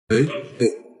哎，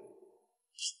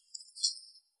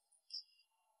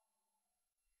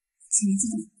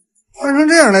换成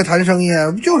这样来谈生意，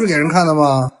不就是给人看的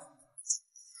吗？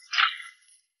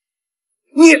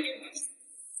你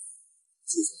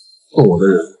送我的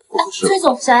人不合适。崔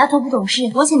总，小丫头不懂事，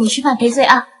我请你吃饭赔罪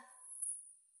啊！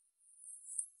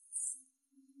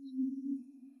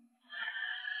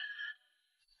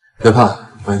别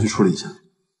怕，我先去处理一下。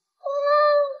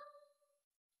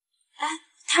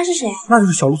他是谁啊？那就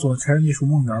是小陆总的前任秘书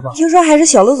孟媛吧？听说还是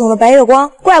小陆总的白月光，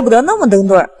怪不得那么登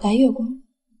对儿。白月光，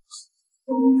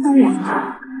当然。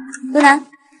罗南，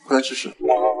快来吃吃。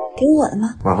给我的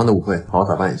吗？晚上的舞会好好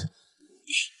打扮一下。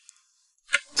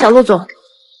小陆总，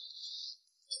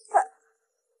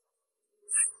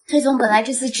崔总本来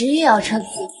这次执意要撤资，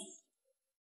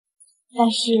但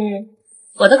是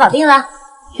我都搞定了。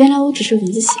原来我只是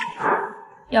轮子小。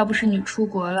要不是你出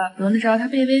国了，轮得着他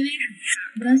被微微什么事？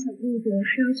你当小陆总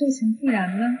是要旧情复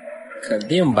燃了？肯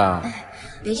定吧。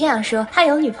别这样说，他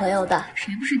有女朋友的。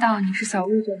谁不知道你是小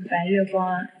陆总的白月光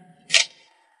啊？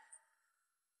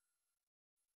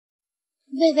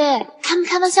薇薇，他们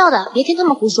开玩笑的，别听他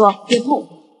们胡说，别碰。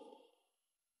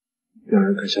让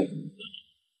人看笑。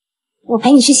我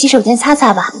陪你去洗手间擦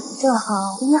擦吧，正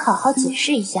好给你好好解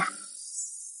释一下。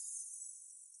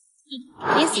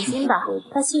别死心吧，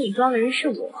他心里装的人是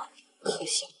我。可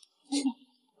笑。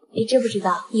你知不知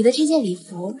道，你的这件礼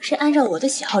服是按照我的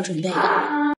喜好准备的？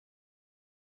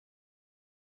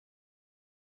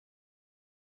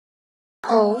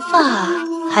头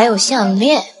发还有项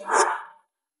链。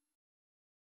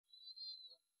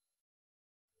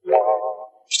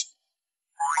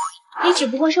你只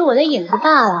不过是我的影子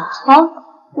罢了。好，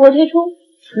我退出。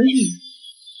成全你。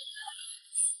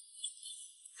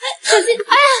哎，小心！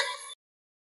哎呀！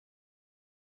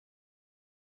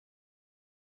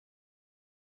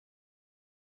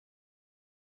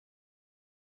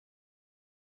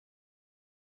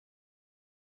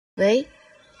喂，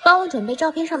帮我准备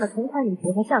照片上的同款礼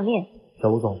服和项链。小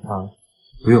吴总，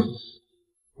不用，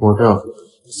我这儿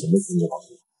什么资料？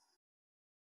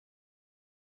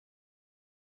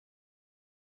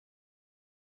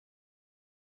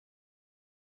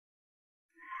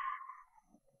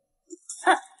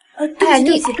哎，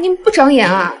你不长眼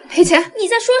啊？赔钱！你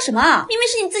在说什么啊？明明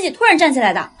是你自己突然站起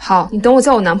来的。好，你等我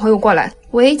叫我男朋友过来。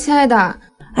喂，亲爱的，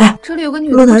哎，这里有个女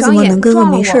的陆南不长眼，怎么能跟个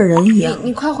撞了没事人一样？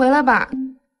你快回来吧。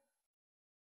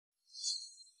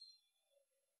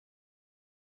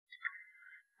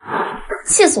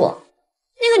气死我！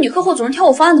那个女客户总是挑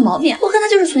我方案的毛病，我看她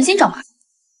就是存心找麻烦。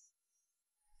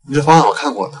你这方案我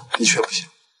看过了，的确不行。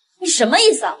你什么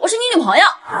意思啊？我是你女朋友。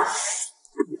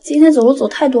今天走路走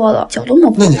太多了，脚都磨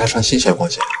破。那你还穿新鞋逛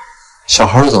街？小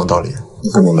孩儿有这种道理，你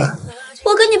不明白？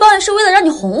我跟你抱怨是为了让你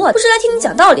哄我，不是来听你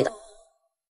讲道理的。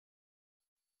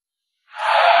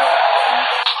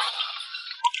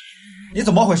你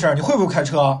怎么回事？你会不会开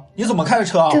车？你怎么开的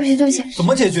车？对不起，对不起。怎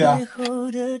么解决？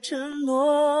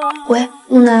喂，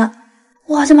陆南，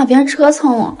我好像把别人车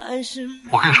蹭了。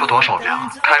我跟你说多少遍了，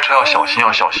开车要小心，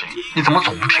要小心！你怎么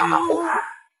总不听呢？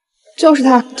就是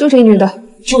她，就这女的。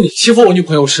就你欺负我女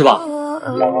朋友是吧？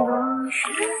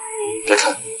别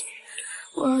看，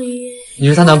你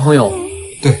是她男朋友？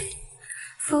对。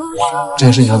这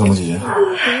件事你想怎么解决？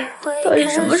到底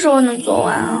什么时候能做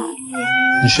完啊？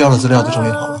你需要的资料都整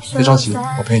理好了，别着急，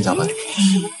我陪你加班。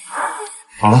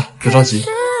好了，别着急，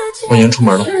我已经出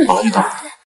门了，马上就到。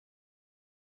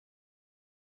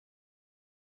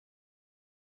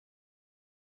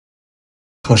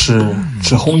可是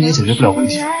只哄你也解决不了问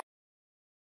题。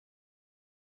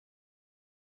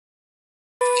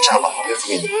这样吧，我别付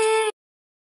给你。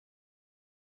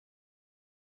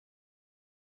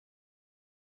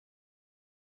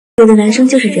有的男生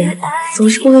就是这样，总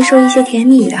是不会说一些甜言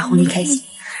蜜语来哄你开心，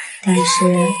但是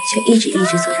却一直做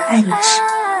着爱你的事。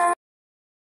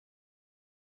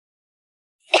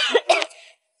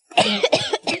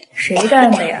谁干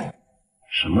的呀？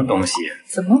什么东西？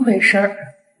怎么回事？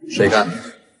谁干的？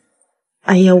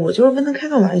哎呀，我就是跟他开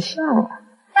个玩笑。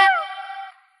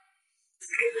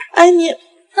哎，你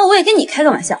那我也跟你开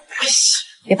个玩笑。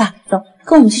别怕，走，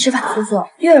跟我们去吃饭。苏苏，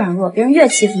越软弱，别人越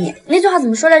欺负你。那句话怎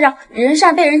么说来着？人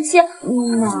善被人欺。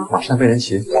马善被人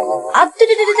骑。啊，对。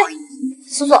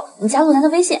苏苏，你加陆南的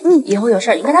微信，以后有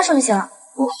事你跟他说就行了。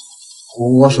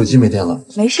我手机没电了。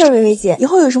没事，薇薇姐，以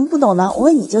后有什么不懂的，我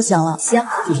问你就行了。行。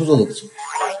苏苏做的不错。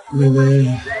微微，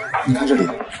你看这里。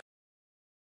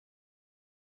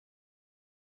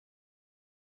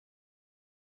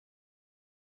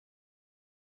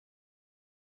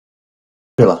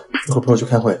对了，一会儿陪我去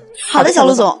开会。好的，小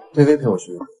陆总。微微陪我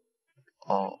去。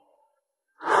哦。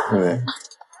微微，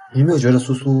你有没有觉得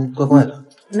苏苏怪怪的？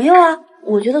没有啊，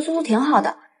我觉得苏苏挺好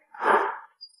的。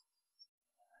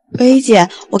薇薇姐，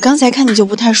我刚才看你就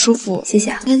不太舒服，谢谢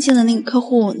啊。跟进的那个客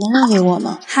户能让给我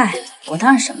吗？嗨，我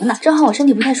当然什么呢？正好我身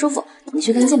体不太舒服，你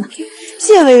去跟进吧。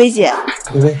谢谢薇薇姐。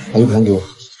薇薇，把 U 盘给我。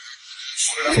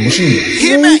怎么是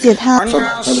你？薇薇姐她……算了，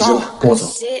来不及了，跟我走。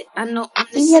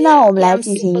今天呢，我们来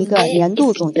进行一个年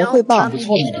度总结汇报。不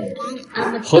错嘛，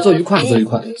合作愉快，合作愉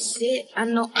快。苏苏，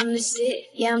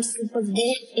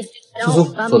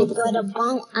坐着。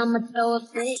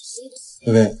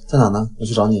薇薇在哪呢？我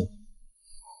去找你。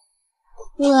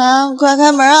陆南，快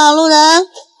开门啊！陆南，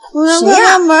陆南，快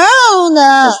开门啊！陆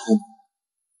南，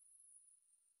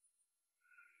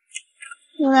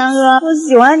陆南哥，我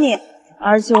喜欢你，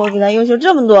而且我比他优秀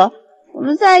这么多，我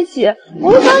们在一起，我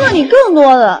会帮到你更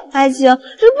多的。爱情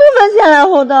是不分先来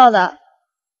后到的，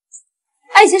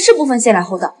爱情是不分先来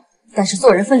后到，但是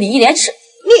做人分礼义廉耻。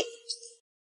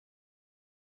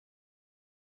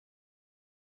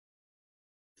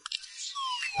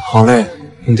好嘞，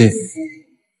兄弟。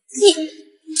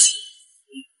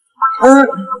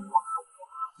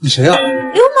你谁呀？流氓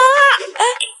啊！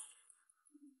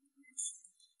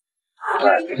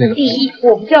那个。第一，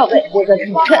我不叫伟，我叫陈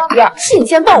晨。第二，是你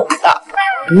先抱我的。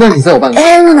那你在我办公室。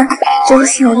哎，露娜，这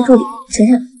是我的助理晨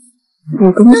晨，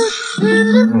我跟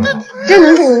这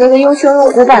能是你那个优秀又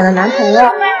古板的男朋友？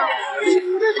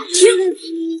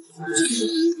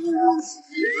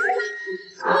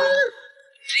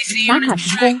打卡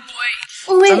成功。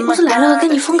喂，不是来了个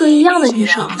跟你风格一样的女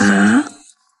生啊？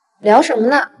聊什么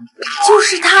呢？就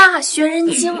是她，学人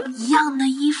精一样的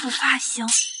衣服发型。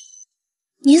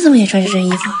你怎么也穿这身衣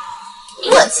服？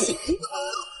客气。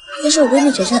这是我闺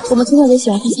蜜晨晨，我们从小就喜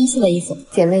欢穿相似的衣服，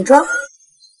姐妹装。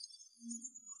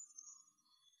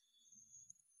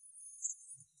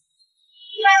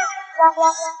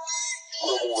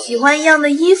喜欢一样的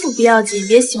衣服不要紧，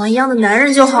别喜欢一样的男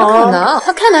人就好哦。不可能，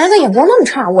他看男人的眼光那么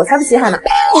差，我才不稀罕呢。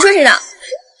你说谁呢？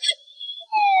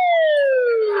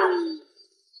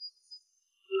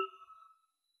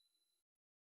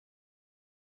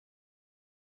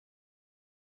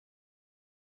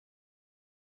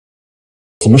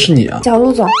怎么是你啊？小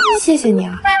陆总，谢谢你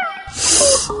啊。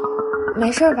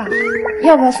没事吧？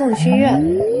要不要送你去医院？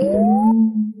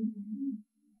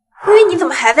喂，你怎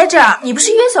么还在这儿？你不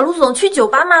是约小陆总去酒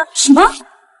吧吗？什么？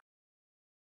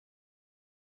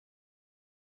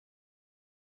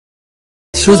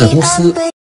其实我在公司。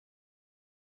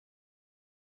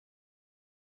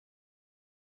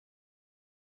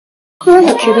喝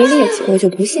了这杯烈酒，我就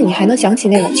不信你还能想起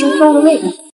那个清风的味道。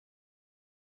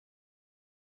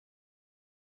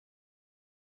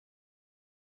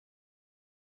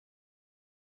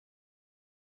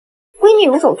闺蜜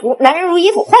如手足，男人如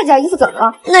衣服，换件衣服怎么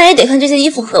了？那也得看这件衣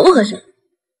服合不合身。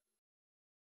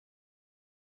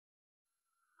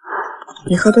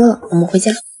你喝多了，我们回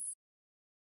家。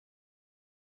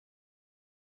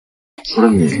除了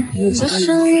你，没有其他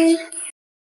人。